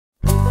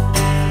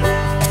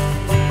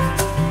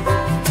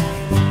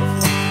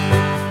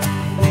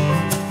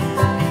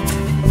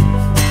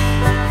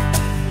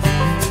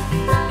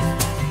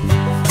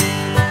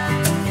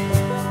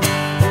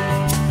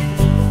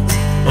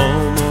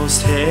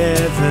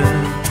in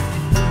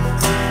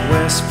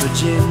West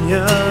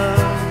Virginia,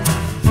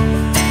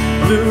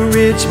 Blue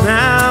Ridge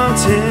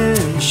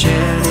Mountain,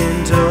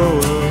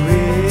 Shenandoah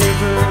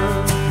River.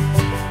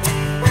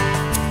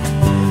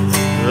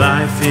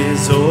 Life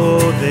is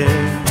old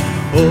there,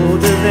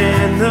 older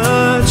than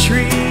the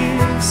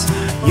trees,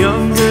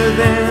 younger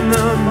than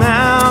the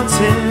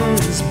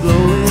mountains,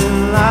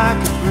 blowing like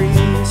a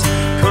breeze.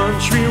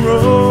 Country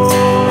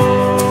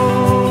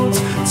roads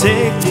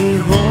take me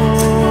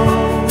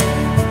home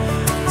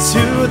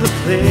to the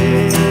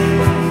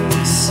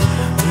place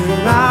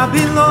where I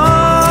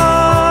belong.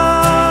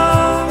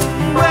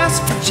 West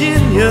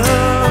Virginia,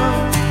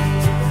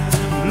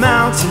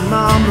 Mountain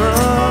Mama,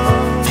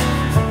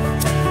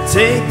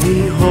 take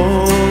me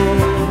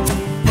home.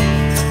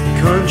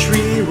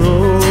 Country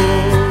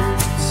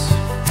roads,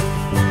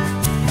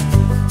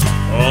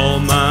 all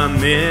my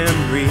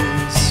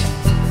memories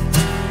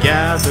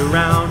gather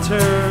round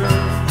her.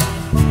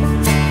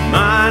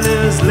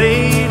 Miner's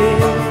lady,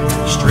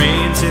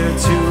 stranger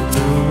to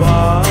blue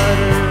water.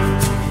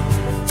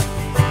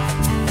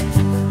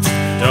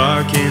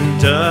 Dark and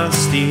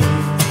dusty,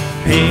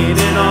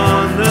 painted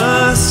on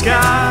the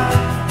sky.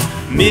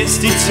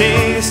 Misty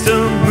taste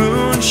of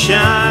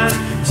moonshine,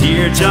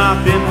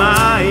 teardrop in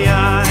my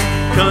eye.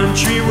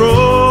 Country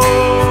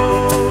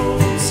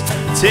roads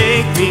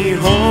take me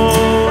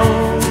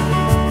home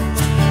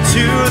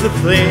to the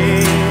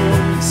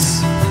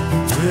place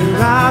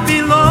where I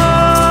belong.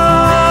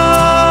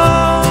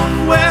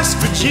 West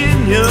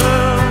Virginia,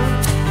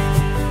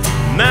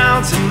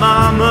 Mountain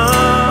Mama,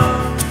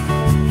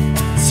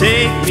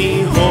 take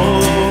me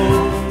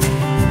home.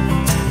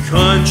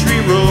 Country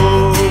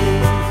roads,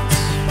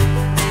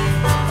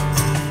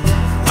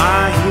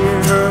 I hear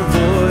her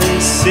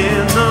voice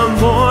in the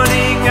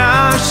morning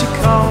as she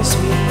calls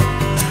me.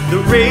 The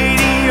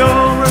radio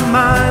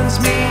reminds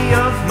me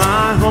of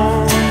my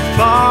home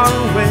far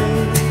away.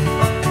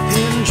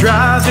 And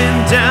driving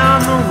down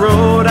the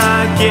road,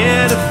 I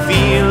get a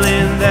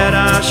feeling that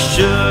I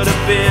should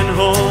have been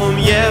home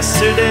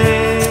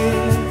yesterday.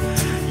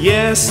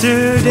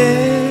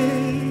 Yesterday.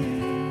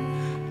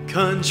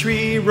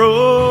 Country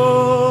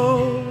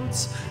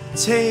roads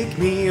take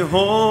me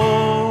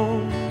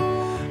home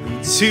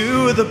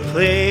to the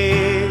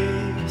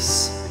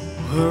place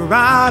where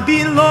I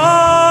belong.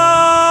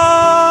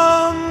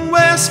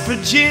 West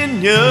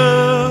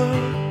Virginia,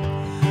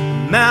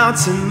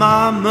 Mountain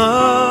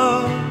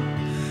Mama,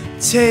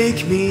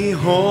 take me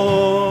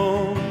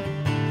home.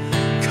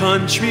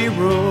 Country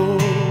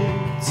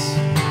roads,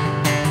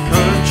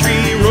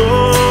 country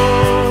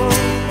roads,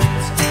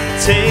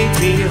 take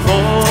me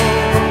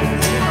home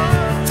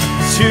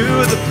to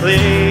the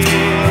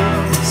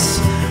place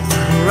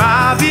where I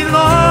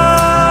belong.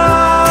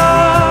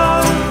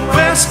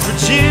 West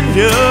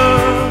Virginia,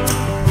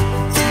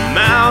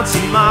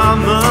 Mountain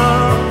Mama,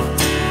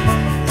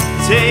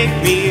 take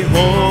me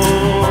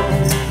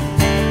home.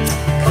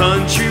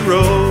 Country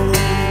roads,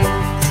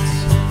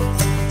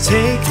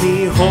 take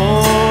me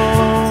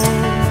home.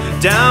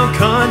 Down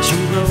country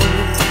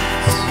roads,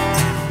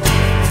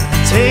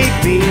 take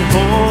me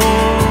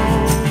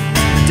home.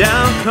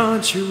 Down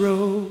country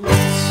roads.